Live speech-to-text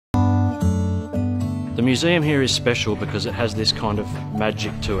The museum here is special because it has this kind of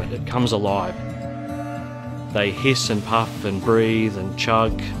magic to it. It comes alive. They hiss and puff and breathe and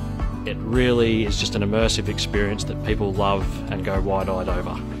chug. It really is just an immersive experience that people love and go wide-eyed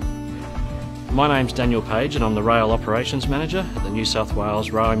over. My name's Daniel Page and I'm the Rail Operations Manager at the New South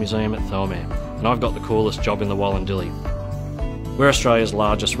Wales Rail Museum at Thirlmere, and I've got the coolest job in the Wallandilly. We're Australia's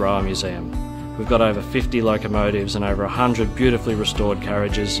largest rail museum. We've got over 50 locomotives and over 100 beautifully restored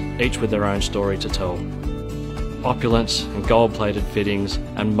carriages, each with their own story to tell. Opulence and gold-plated fittings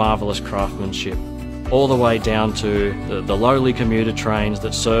and marvellous craftsmanship, all the way down to the lowly commuter trains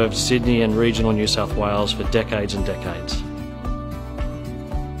that served Sydney and regional New South Wales for decades and decades.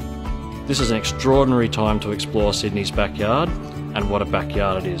 This is an extraordinary time to explore Sydney's backyard, and what a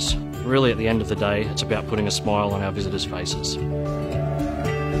backyard it is. Really, at the end of the day, it's about putting a smile on our visitors' faces.